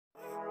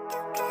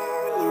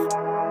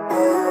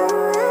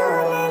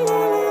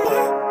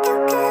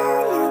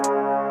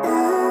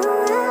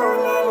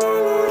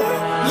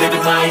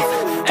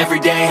every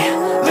day,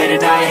 late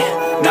at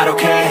night, not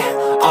okay.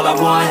 All I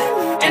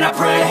want, and I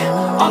pray,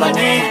 all I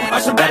need are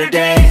some better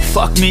days.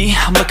 Fuck me,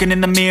 I'm looking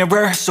in the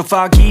mirror, so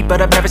foggy,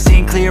 but I've never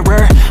seen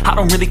clearer. I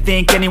don't really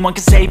think anyone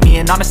can save me,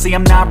 and honestly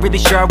I'm not really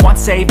sure I want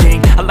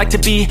saving. I like to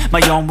be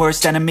my own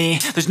worst enemy.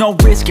 There's no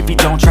risk if you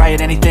don't try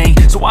at anything,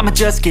 so I'ma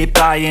just keep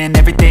buying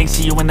everything.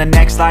 See you in the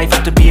next life,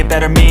 hope to be a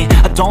better me.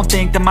 I don't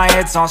think that my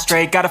head's on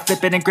straight, gotta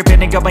flip it and grip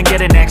it and go and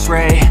get an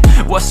x-ray.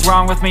 What's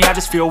wrong with me? I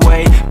just feel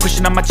weight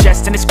pushing on my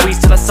chest and it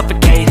squeezes till I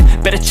suffocate.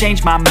 Better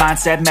change my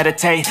mindset,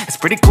 meditate. It's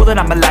pretty cool that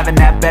I'm alive and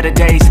have better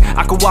days.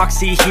 I could walk,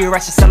 see, hear, I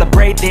should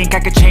celebrate. Think I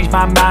could change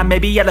my mind,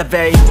 maybe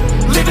elevate.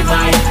 Living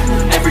life,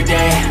 every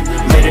day,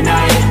 late at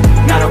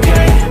night, not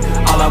okay.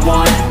 All I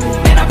want,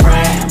 and I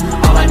pray,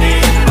 all I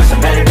need are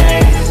some better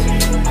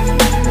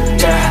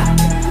days.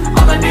 Yeah,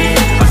 all I need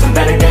are some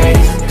better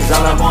days. Cause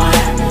all I want,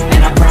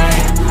 and I pray,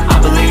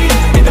 I believe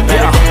in the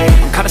better days.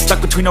 I'm kinda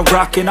stuck between a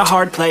rock and a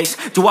hard place.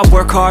 Do I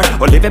work hard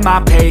or live at my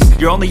pace?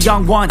 You're only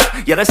young once,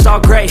 yeah that's all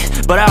great,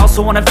 but I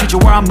also want a future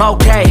where I'm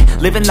okay.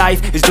 Living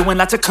life is doing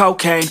lots of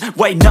cocaine.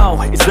 Wait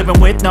no, it's living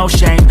with no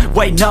shame.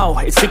 Wait no,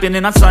 it's sleeping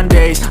in on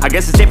Sundays. I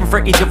guess it's different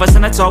for each of us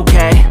and that's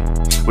okay.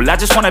 Well I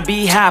just wanna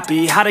be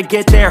happy, how to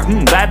get there?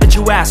 Glad that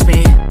you asked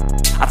me.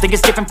 I think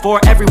it's different for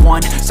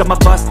everyone. Some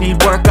of us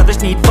need work,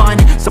 others need fun.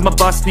 Some of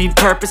us need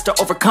purpose to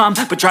overcome.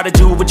 But try to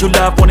do what you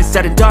love when it's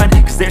said and done.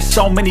 Cause there's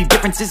so many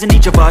differences in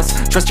each of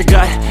us. Trust your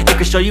gut, it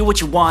can show you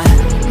what you want.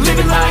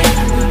 Living life,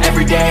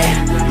 every day,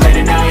 late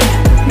at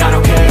night, not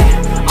okay.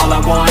 All I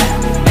want,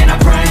 and I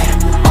pray,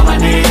 all I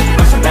need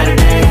are some better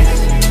days.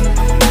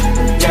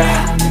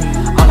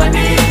 Yeah, all I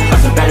need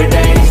are some better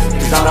days.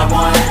 Cause all I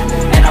want,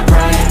 and I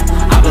pray,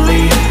 I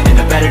believe in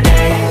the better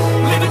days.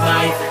 Living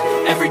life,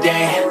 every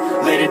day,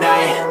 late at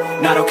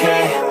night, not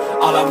okay.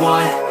 All I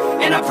want,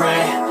 and I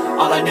pray,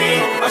 all I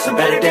need are some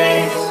better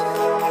days.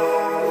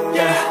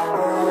 Yeah,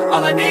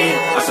 all I need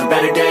are some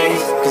better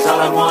days. Cause all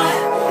I want,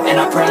 and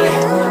I pray,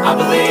 I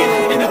believe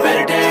in the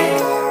better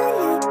days.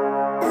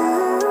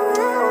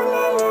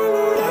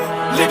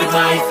 Living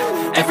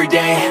life, every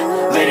day,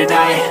 late at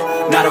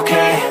night, not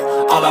okay.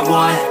 All I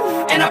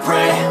want, and I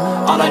pray,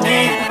 all I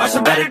need are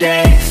some better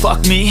days.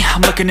 Fuck me,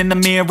 I'm looking in the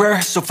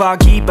mirror, so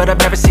foggy, but I've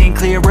never seen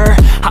clearer.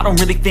 I don't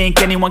really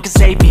think anyone can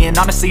save me, and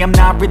honestly I'm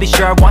not really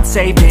sure I want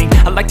saving.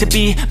 I like to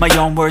be my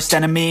own worst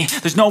enemy.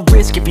 There's no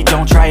risk if you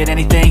don't try at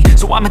anything,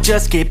 so I'ma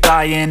just keep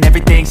buying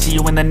everything. See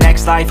you in the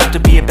next life, hope to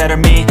be a better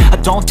me. I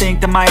don't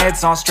think that my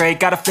head's on straight,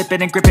 gotta flip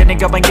it and grip it and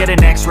go and get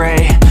an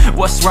x-ray.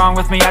 What's wrong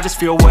with me? I just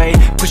feel weight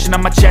pushing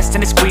on my chest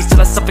and it squeezes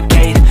till I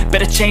suffocate.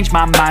 Better change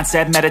my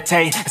mindset,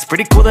 meditate. It's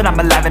pretty cool that I'm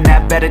alive and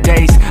have better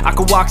days. I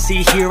could walk,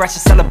 see, hear, I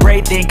should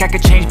celebrate. Think I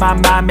could change my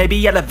mind,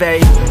 maybe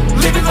elevate.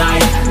 Living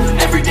life,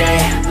 every day,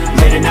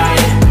 late at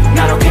night,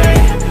 not okay.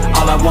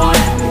 All I want,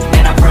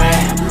 and I pray,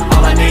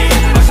 all I need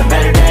are some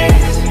better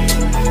days.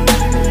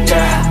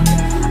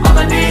 Yeah, all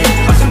I need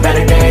are some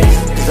better days.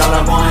 Cause all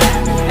I want,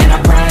 and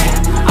I pray,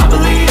 I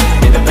believe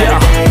in the better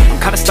days. I'm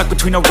kinda stuck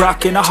between a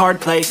rock and a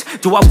hard place.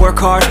 Do I work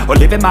hard or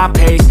live at my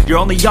pace? You're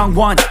only young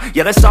once,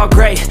 yeah that's all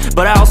great,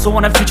 but I also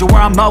want a future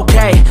where I'm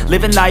okay.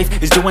 Living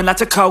life is doing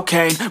lots of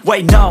cocaine.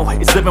 Wait no,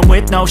 it's living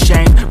with no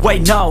shame.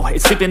 Wait no,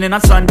 it's sleeping in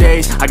on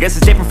Sundays. I guess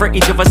it's different for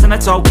each of us and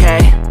that's okay.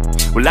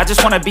 Well I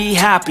just wanna be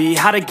happy,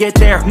 how to get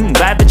there?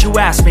 Glad that you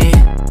asked me.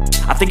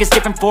 I think it's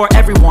different for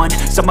everyone.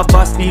 Some of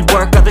us need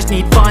work, others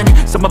need fun.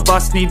 Some of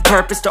us need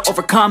purpose to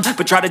overcome.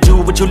 But try to do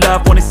what you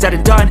love when it's said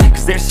and done.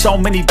 Cause there's so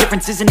many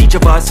differences in each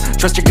of us.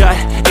 Trust your gut,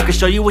 it can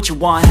show you what you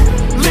want.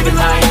 Living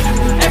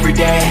life, every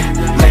day,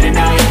 late at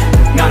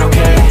night, not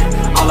okay.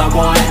 All I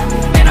want,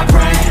 and I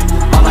pray,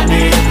 all I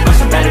need are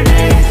some better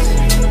days.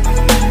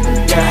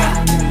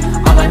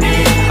 Yeah, all I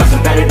need are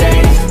some better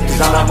days.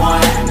 Cause all I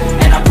want,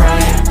 and I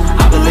pray,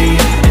 I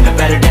believe in the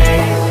better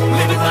days.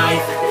 Living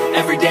life,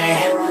 every day,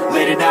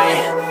 late at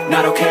night,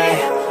 not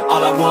okay.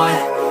 All I want,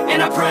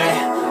 and I pray,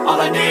 all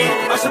I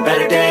need are some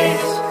better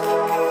days.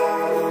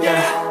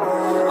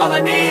 Yeah, all I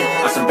need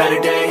are some better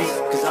days.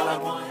 Cause all I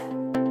want.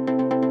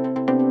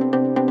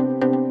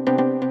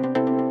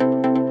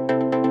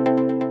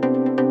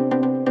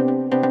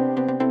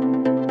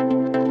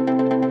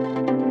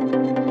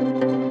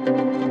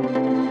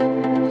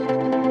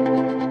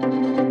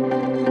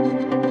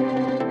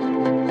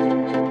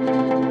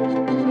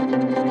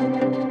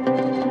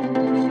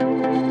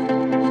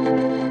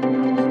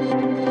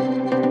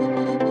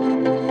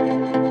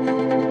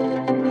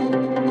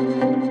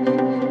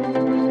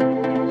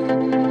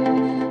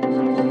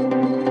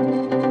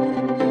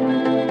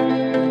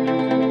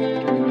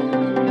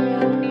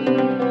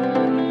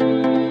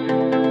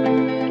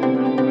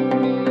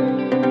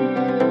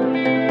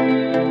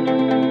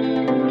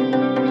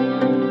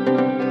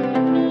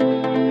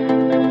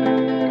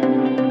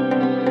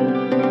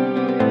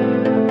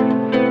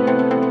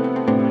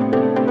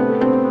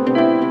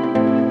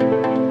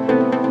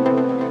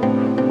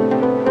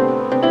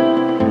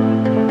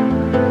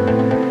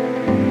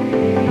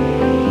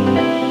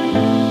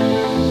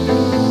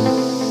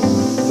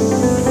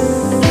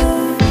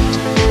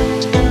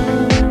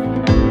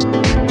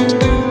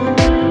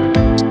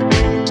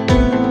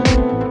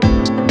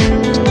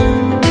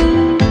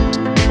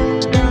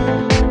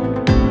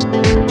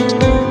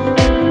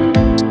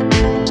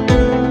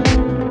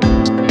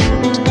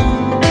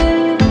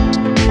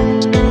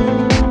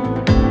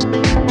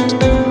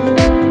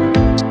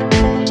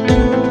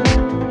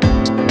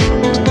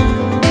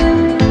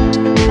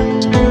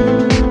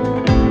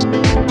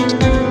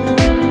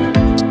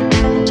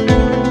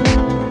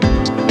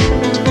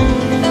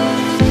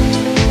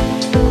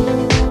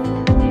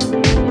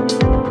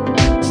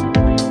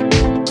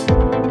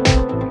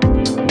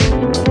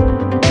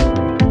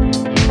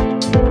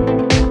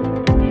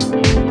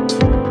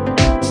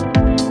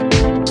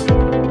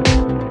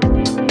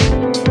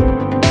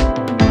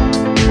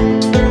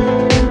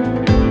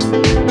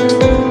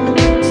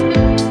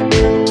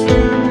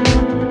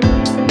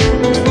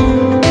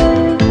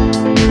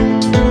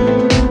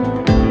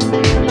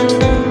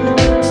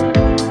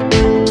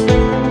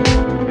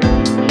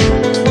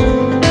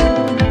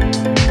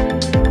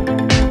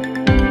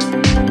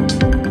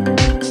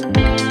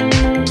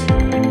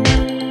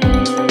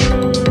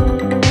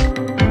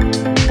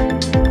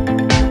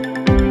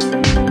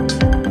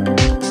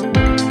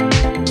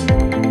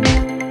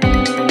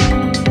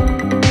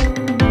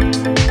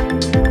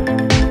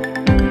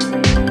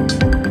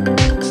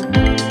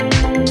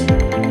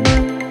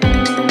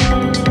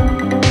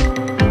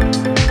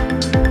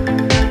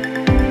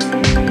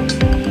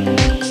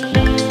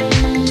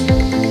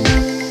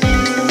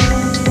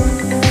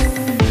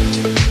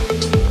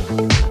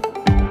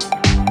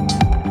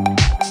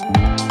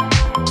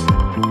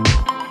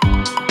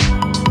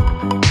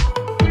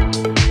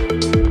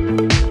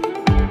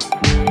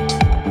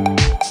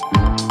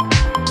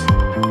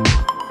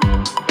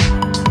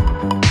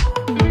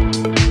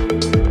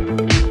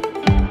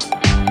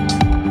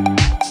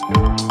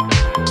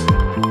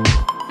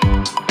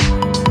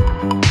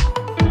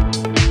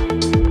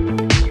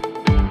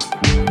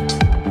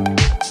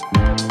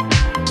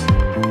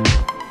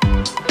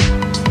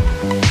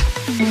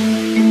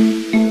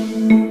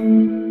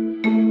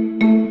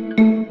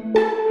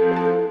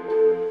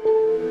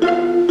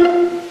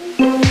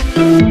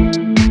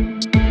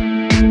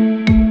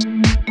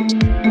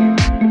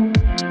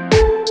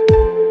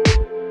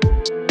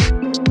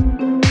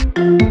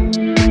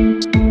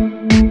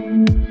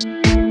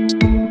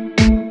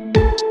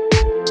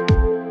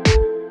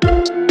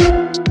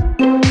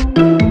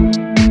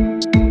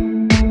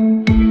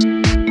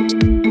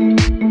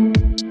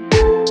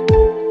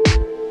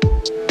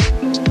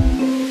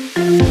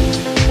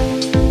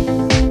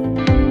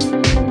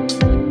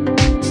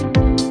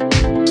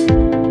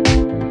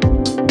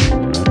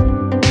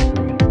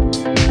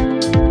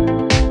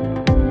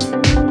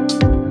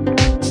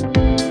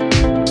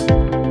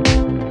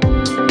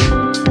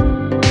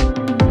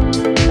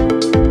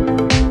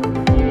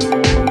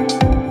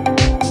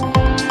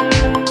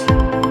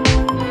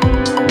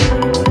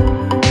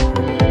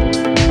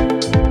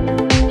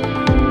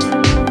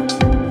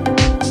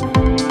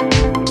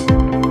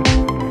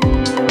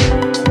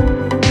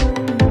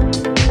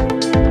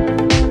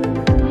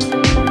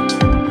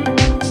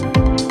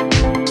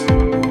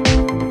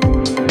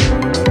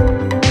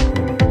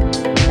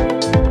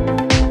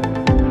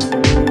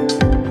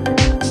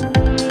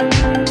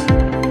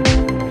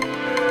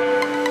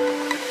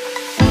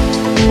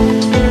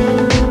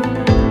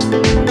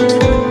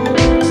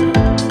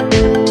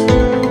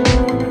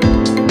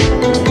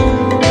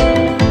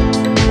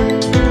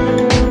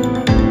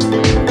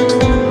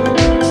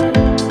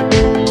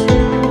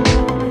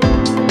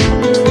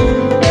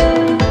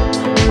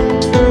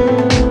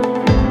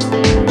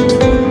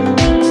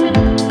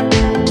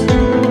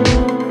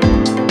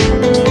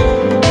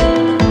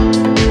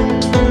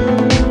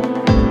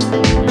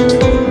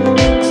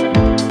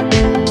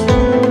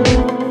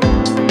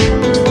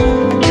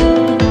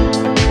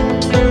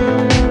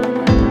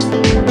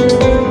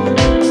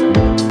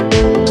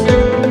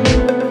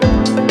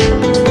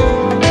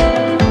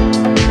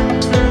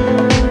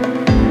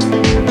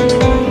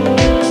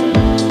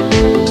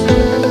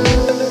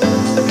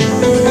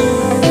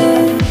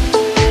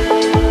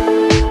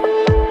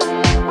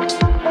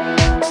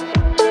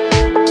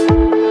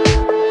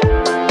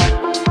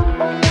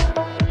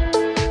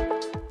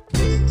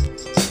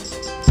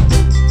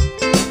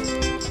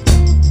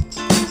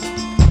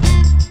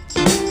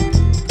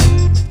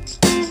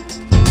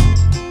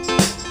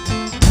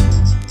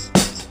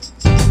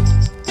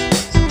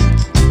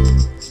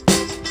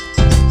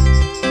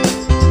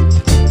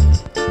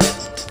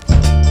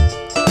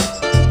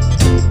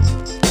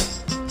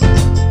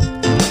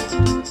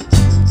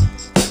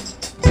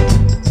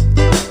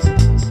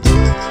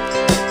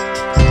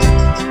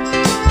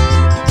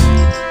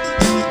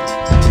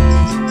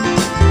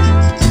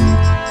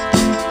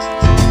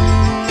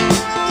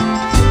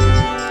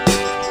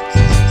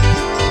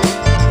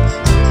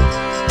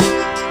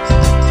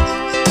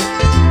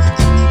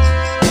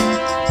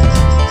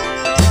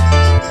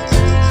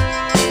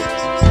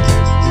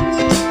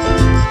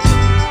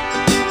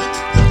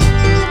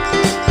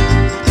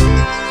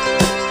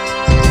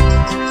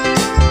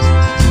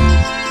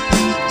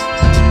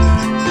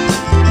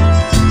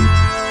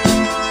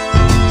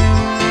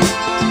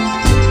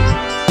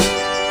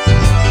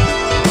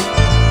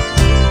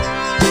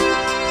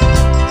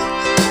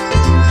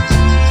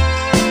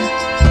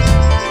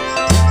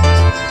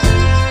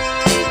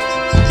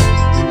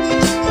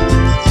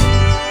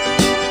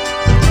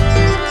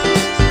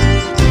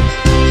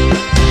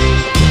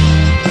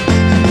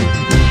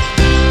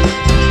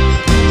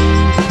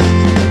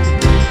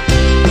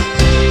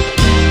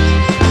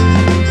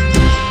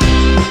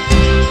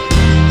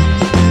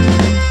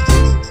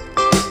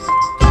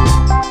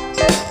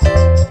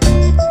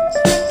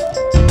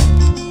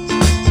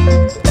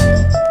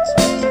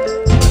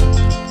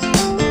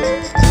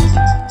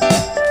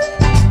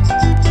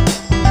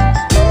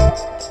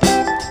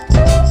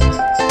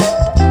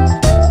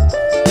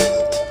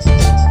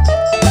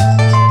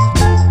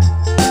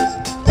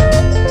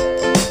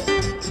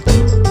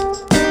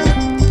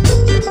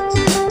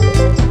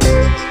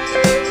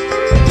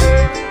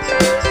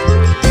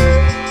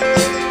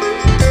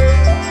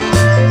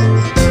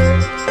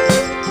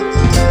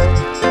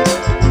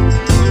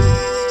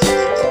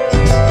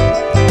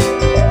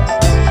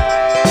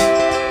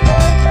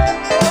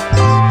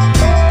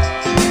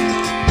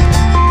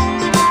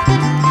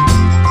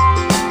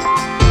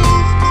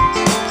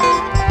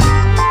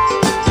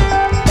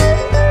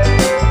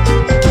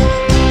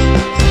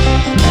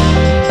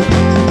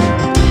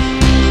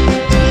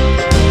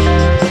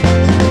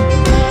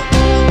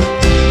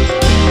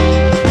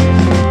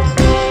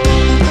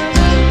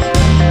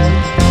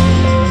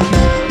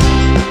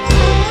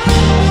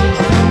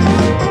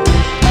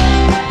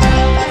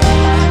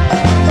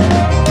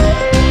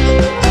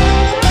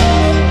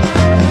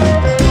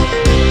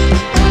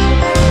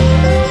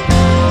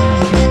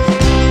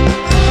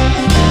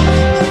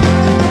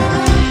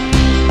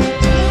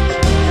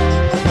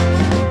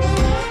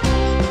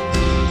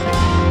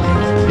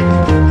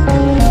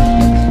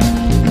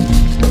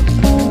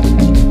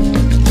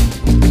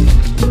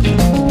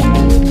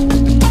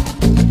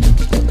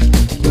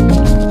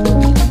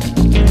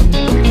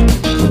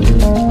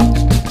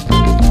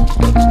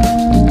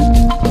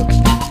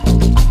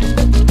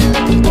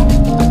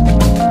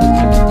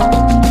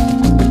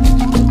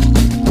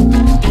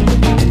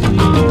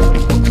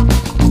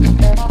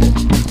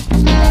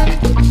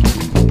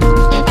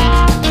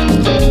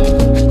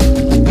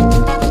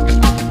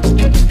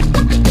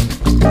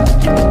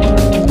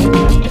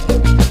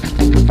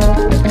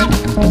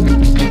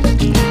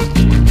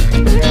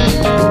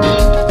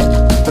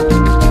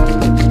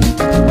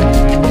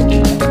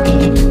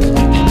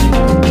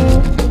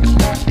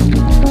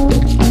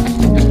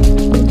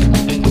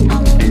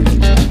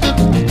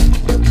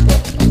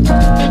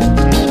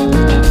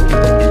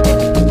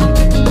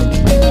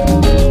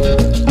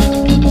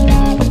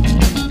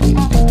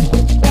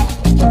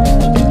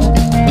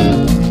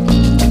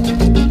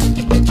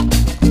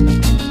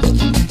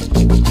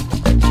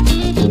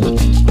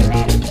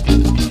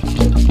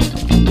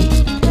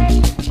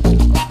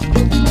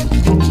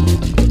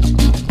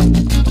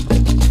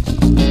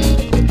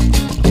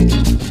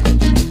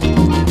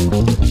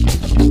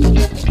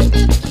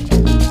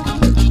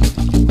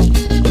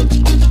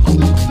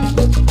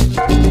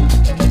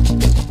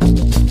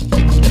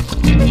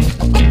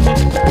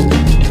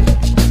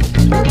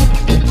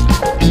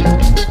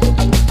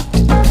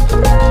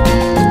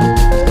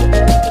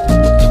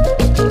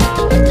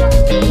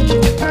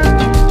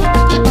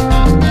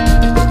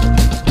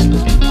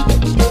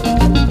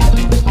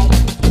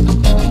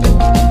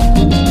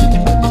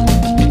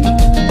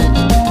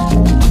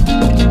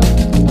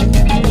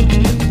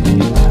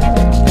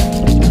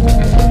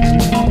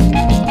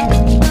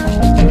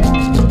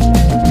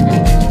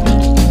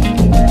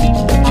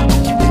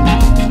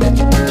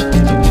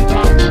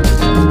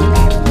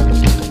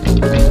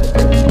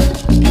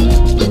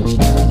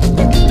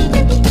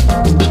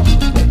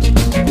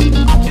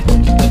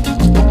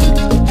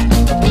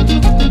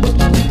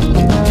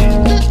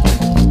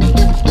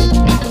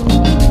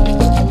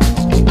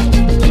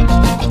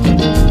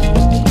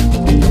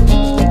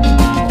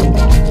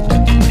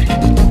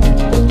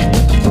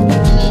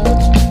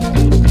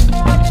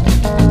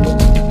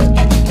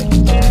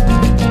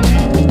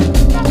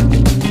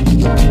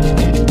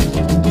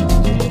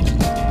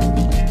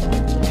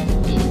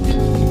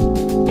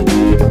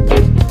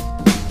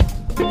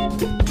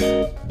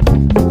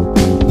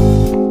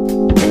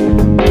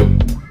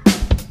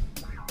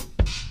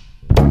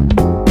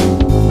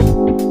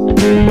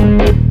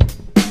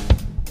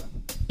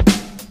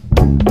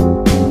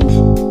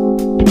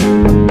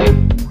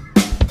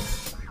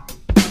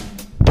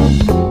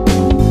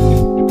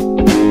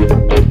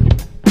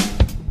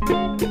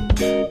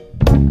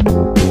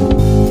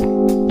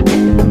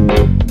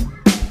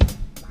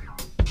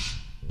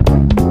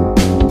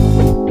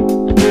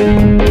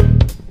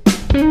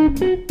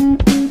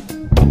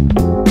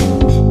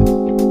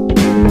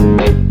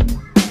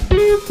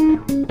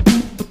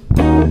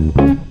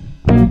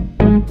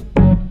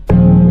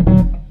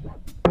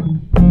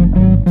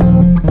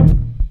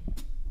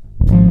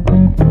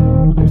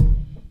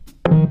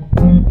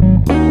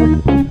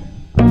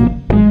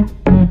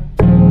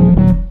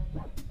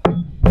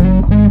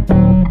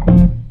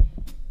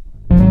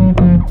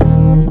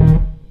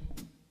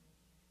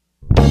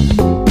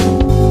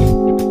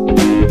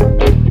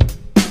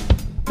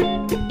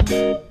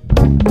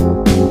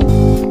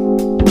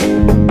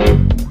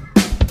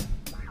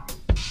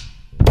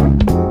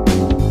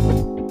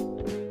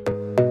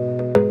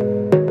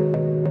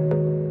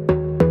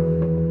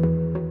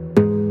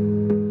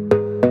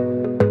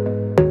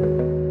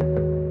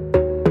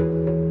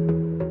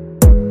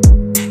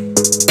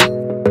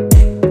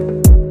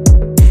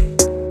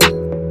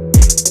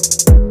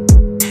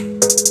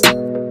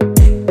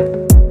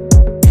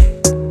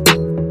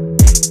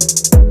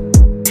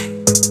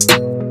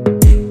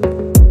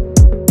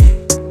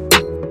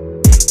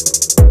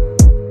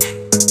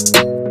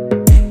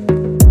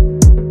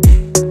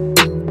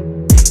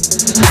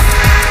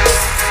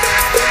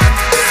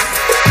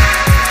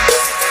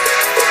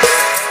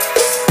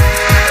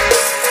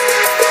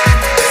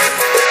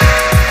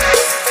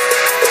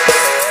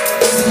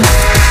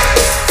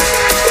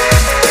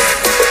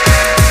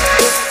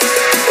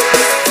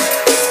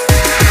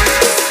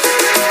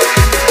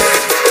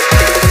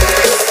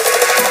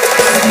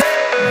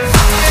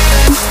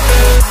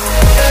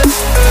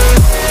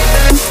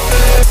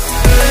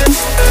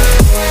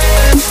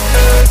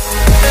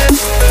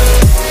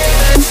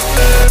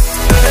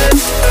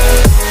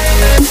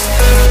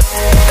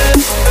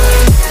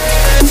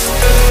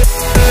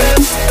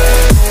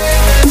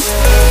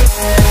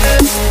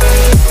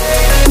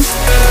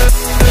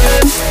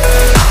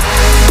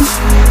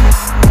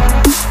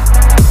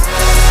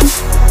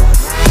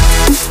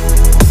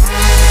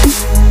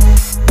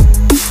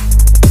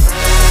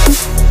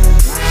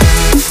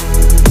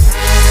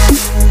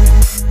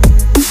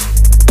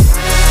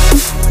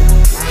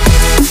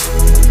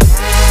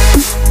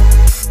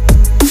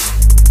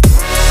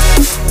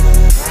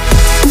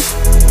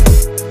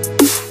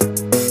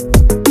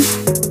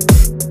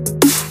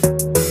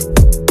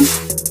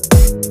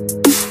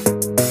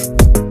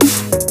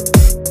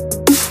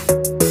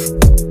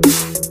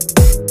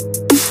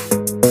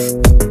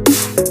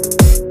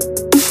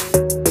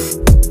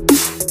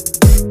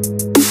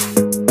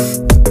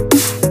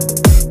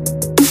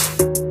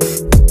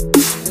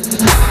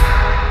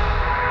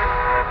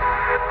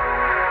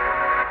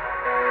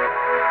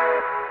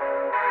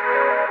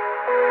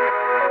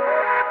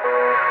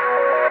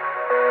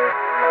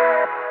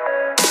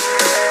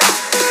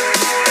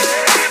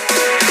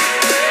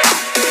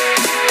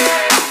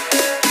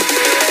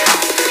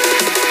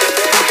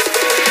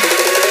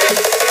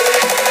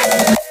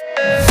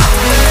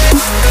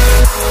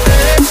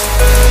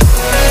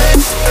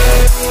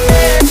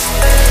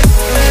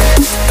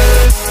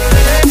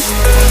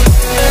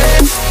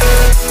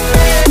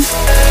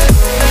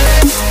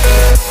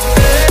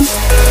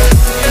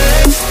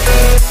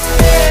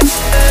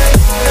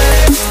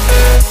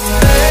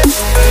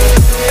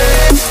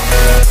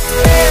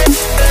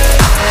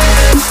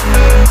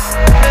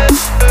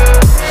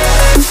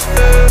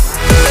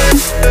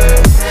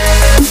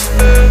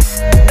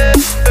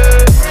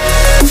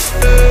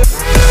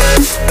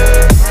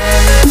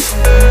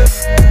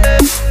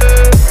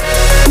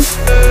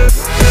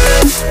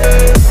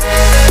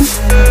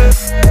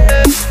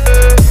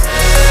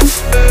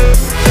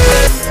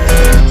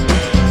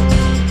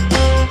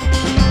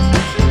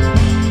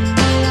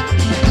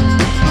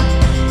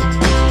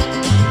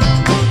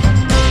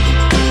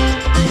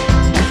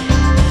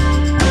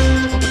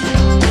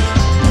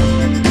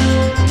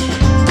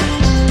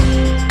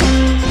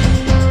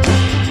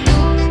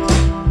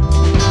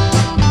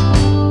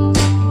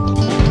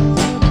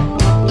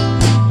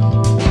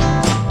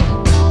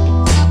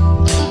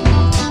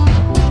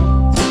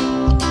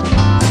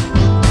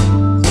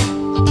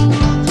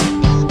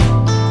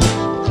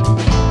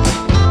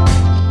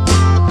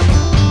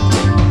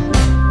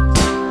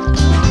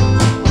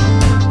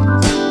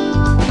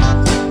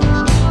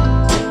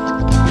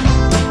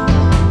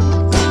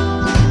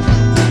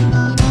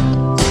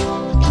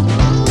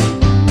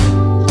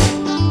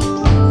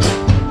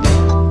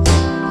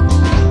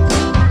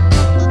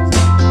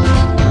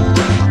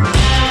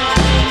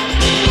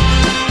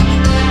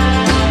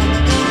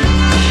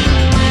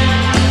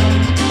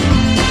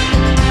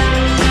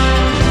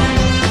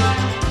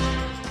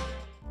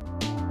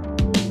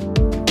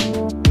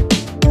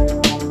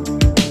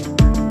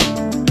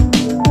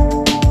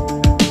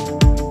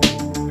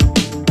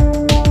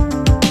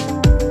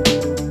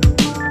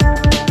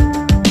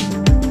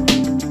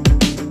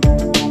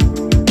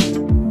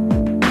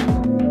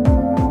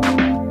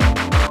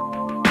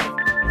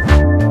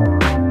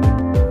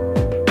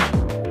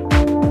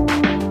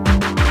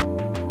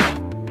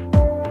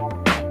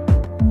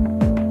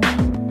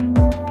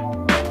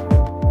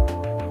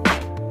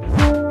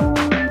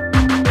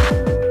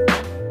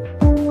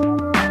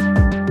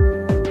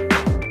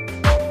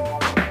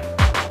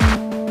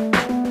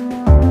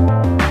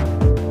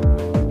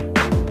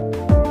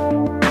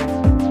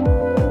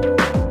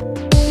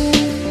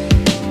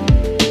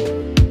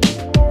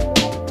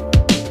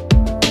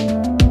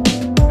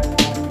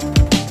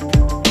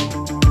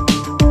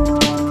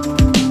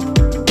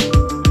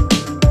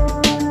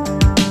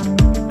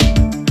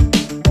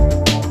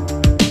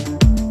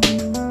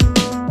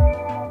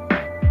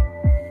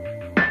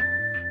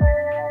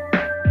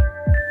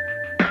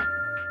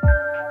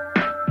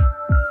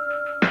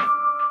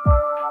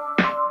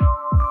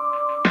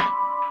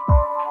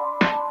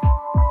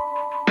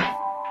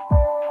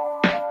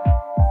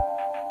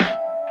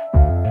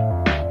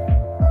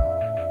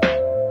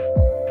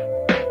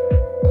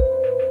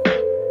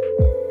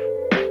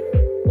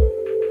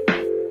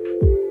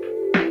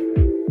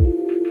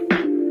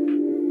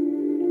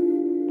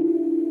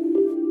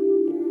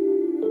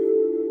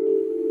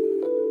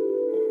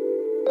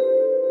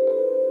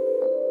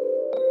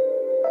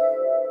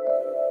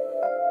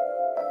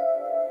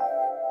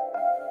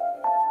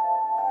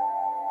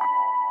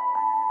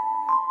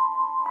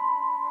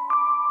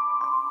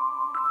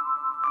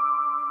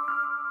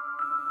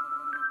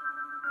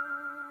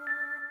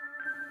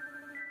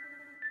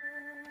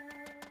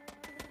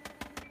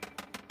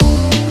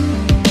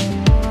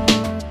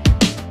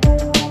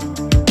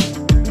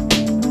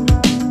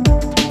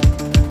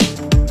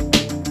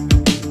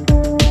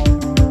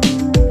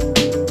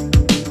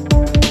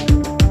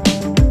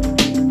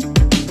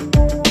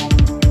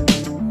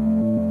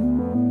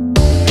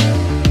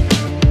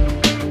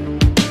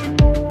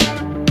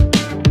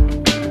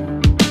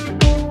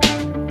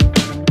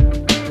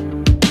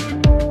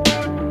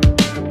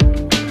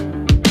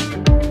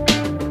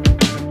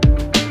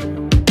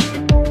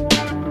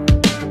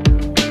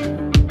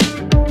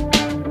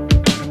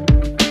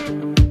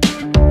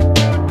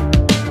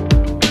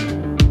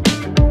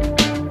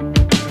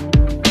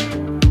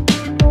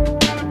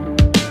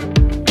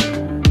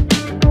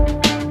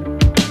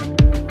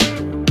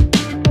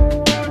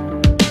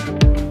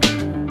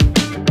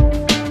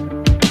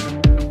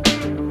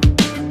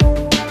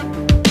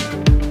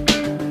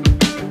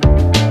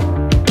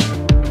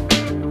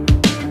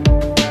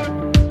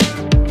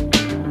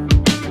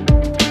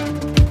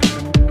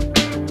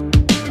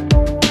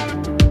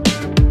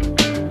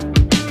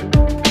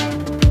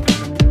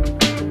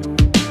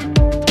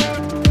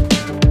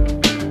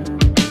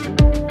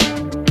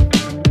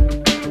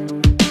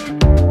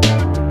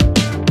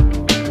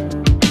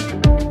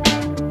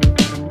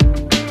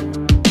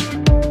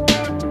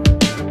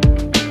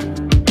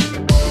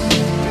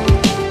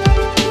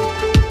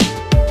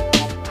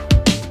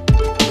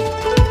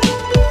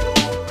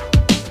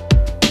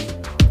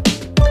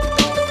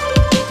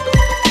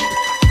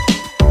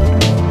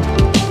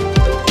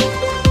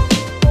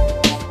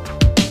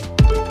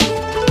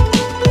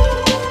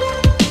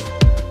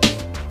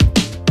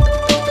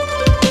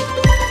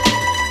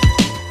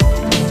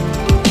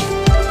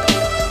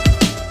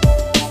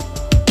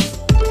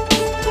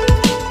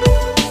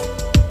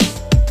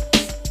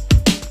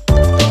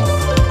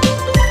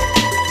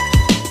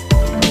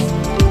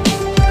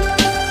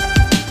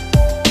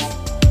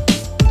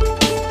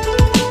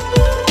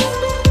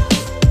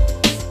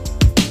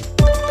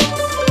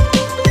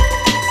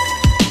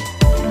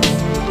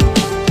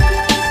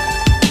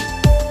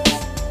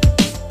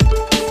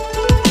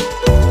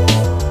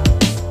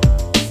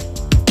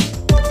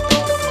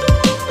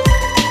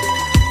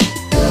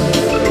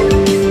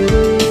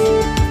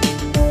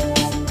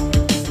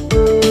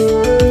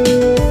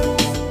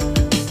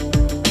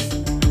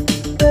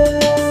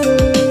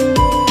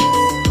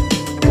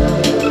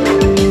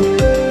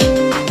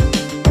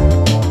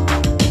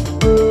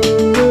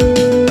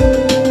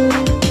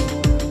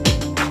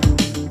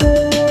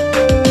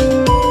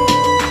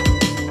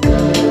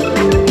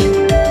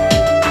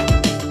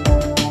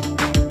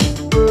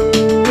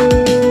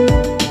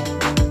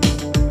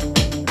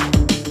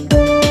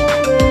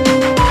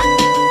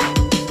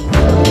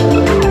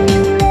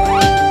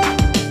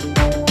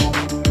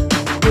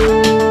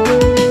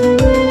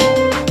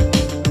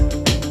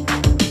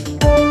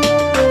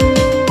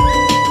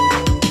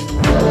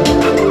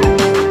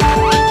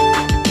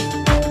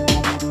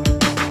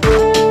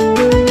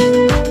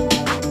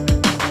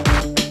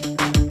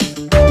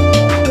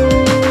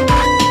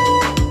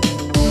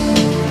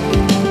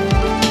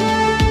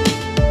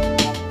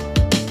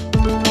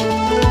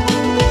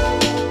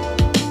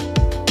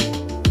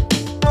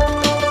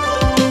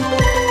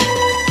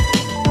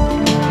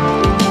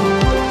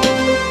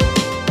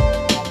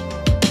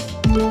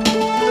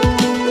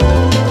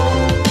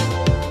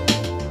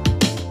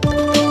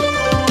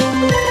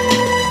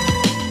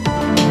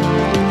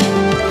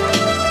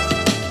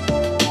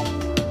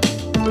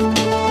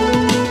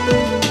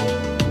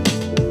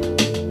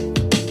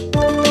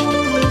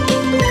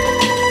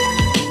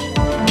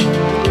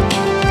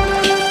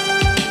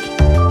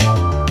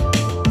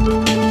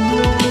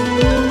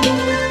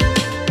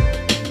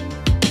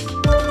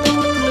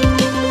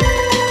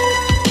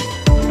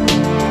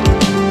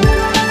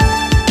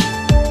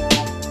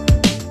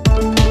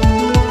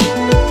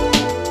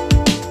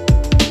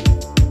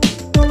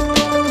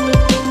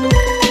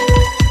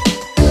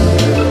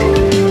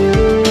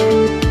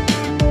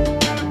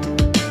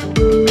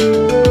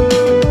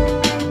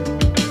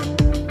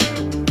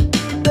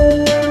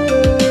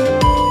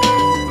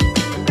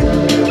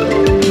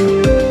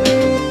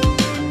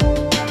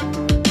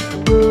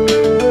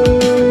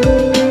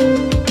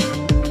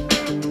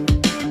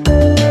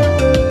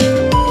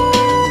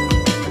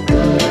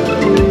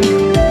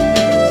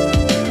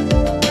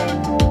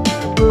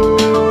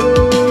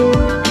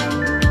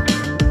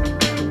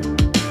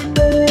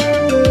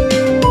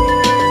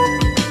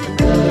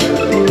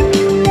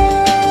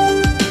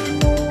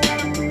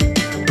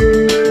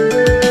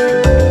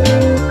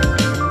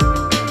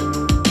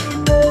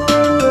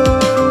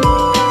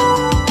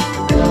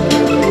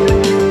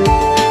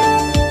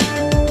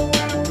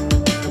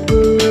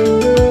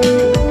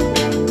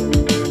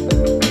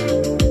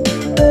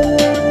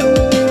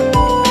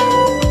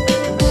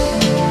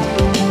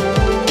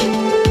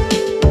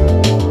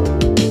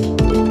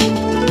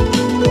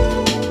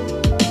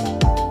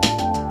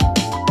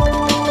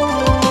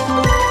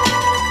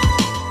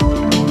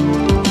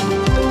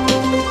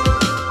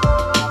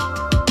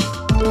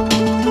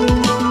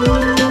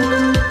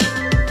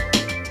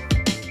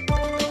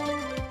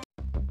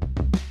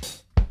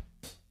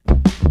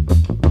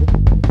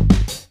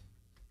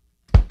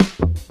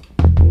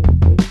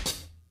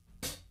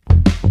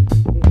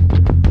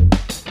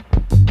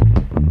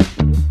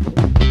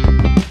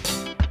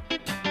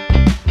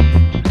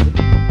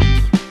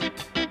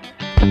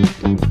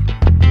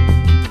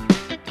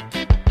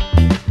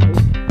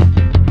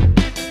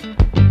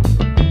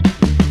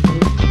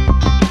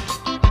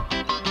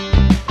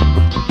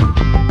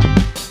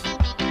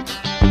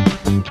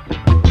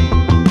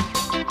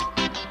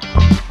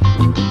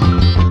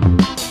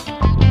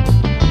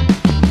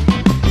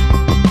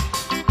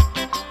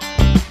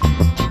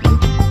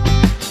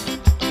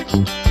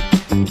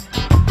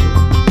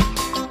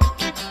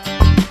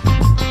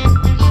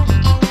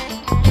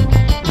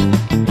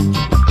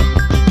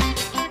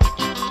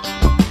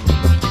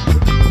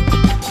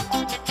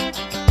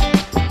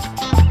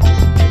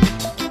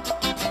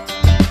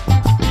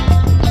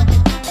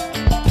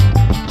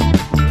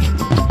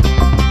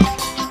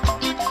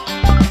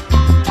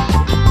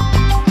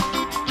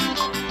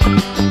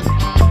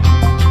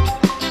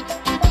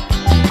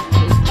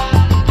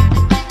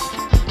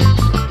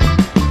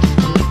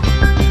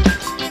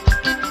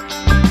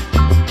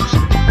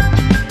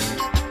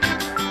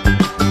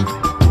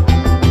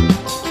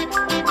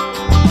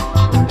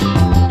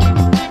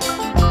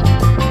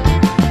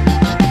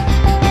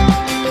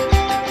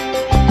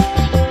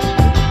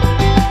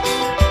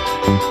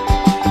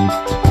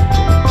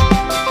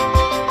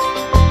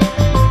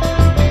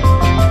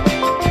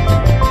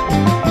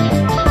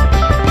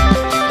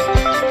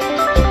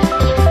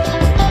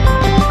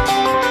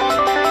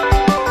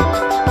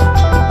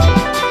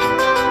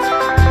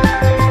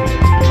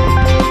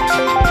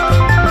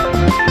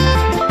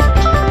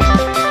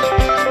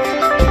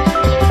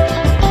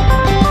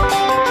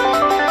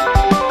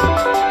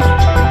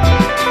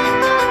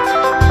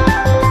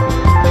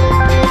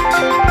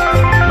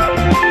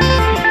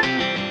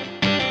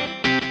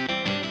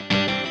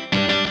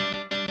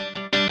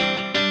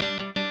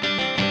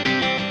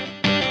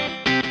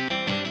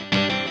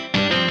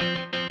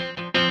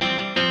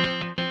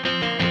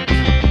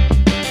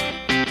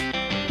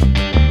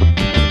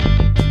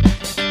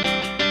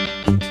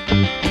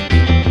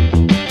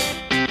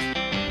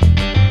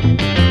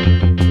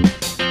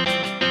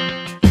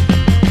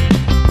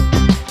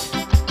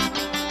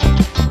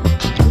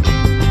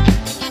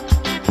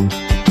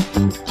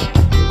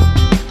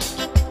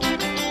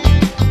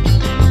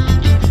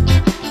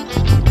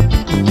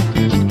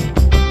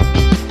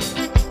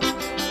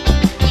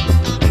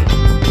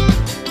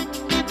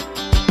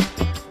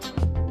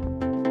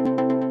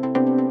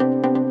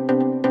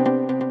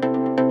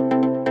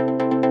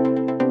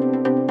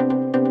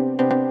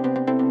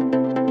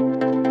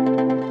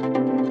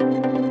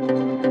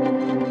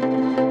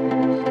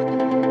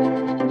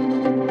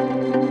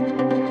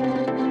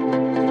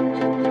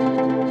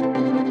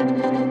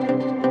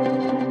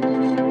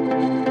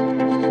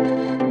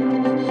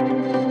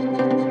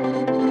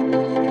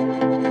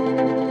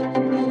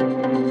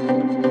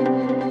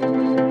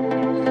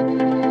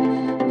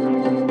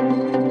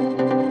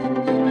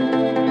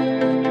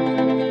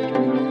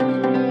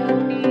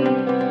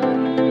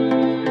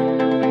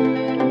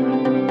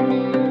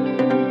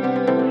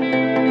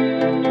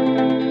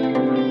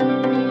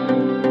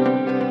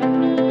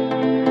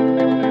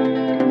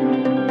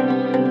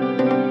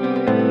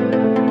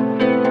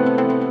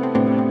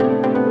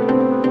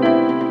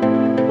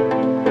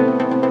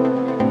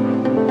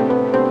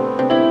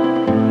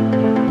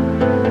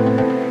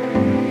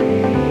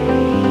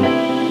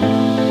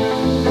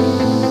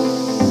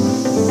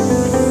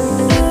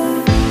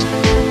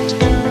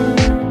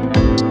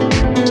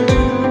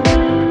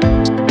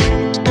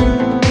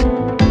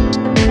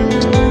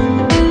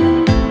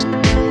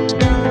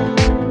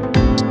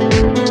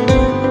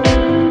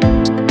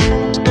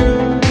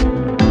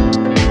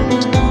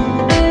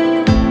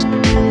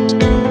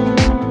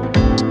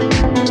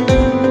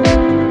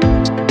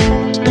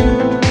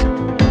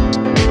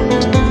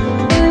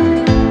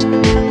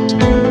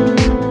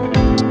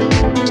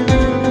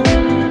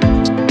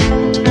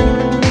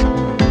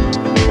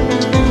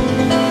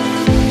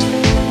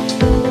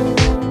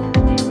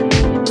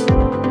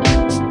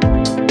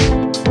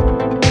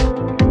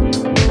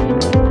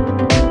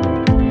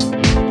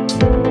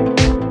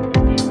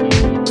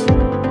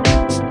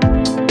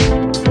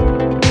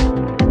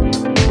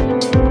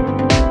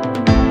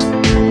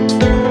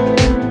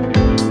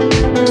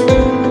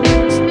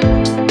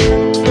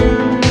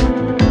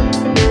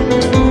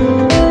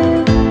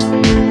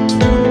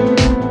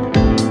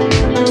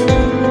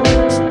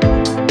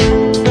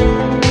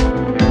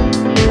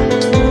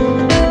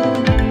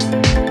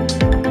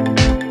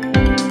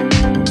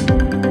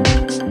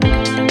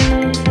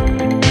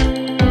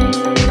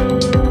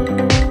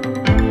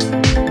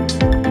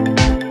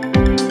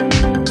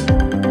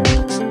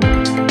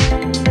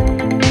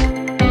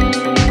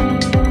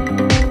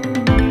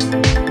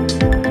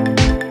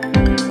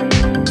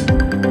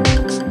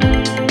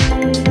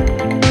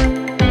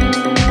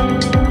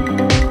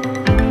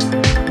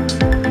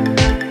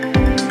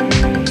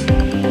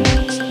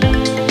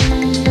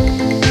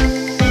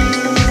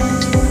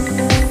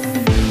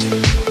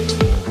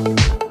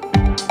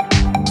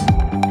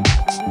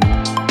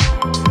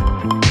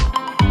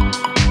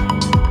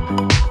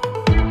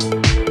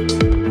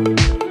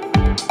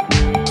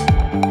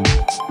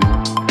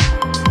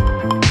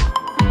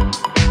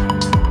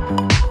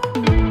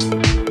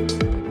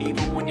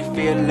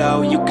 feel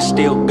low, you can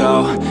still go.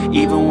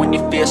 Even when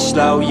you feel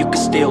slow, you can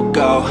still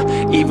go.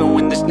 Even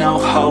when there's no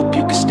hope,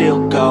 you can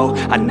still go.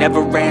 I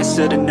never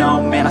answer to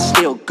no, man, I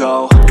still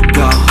go.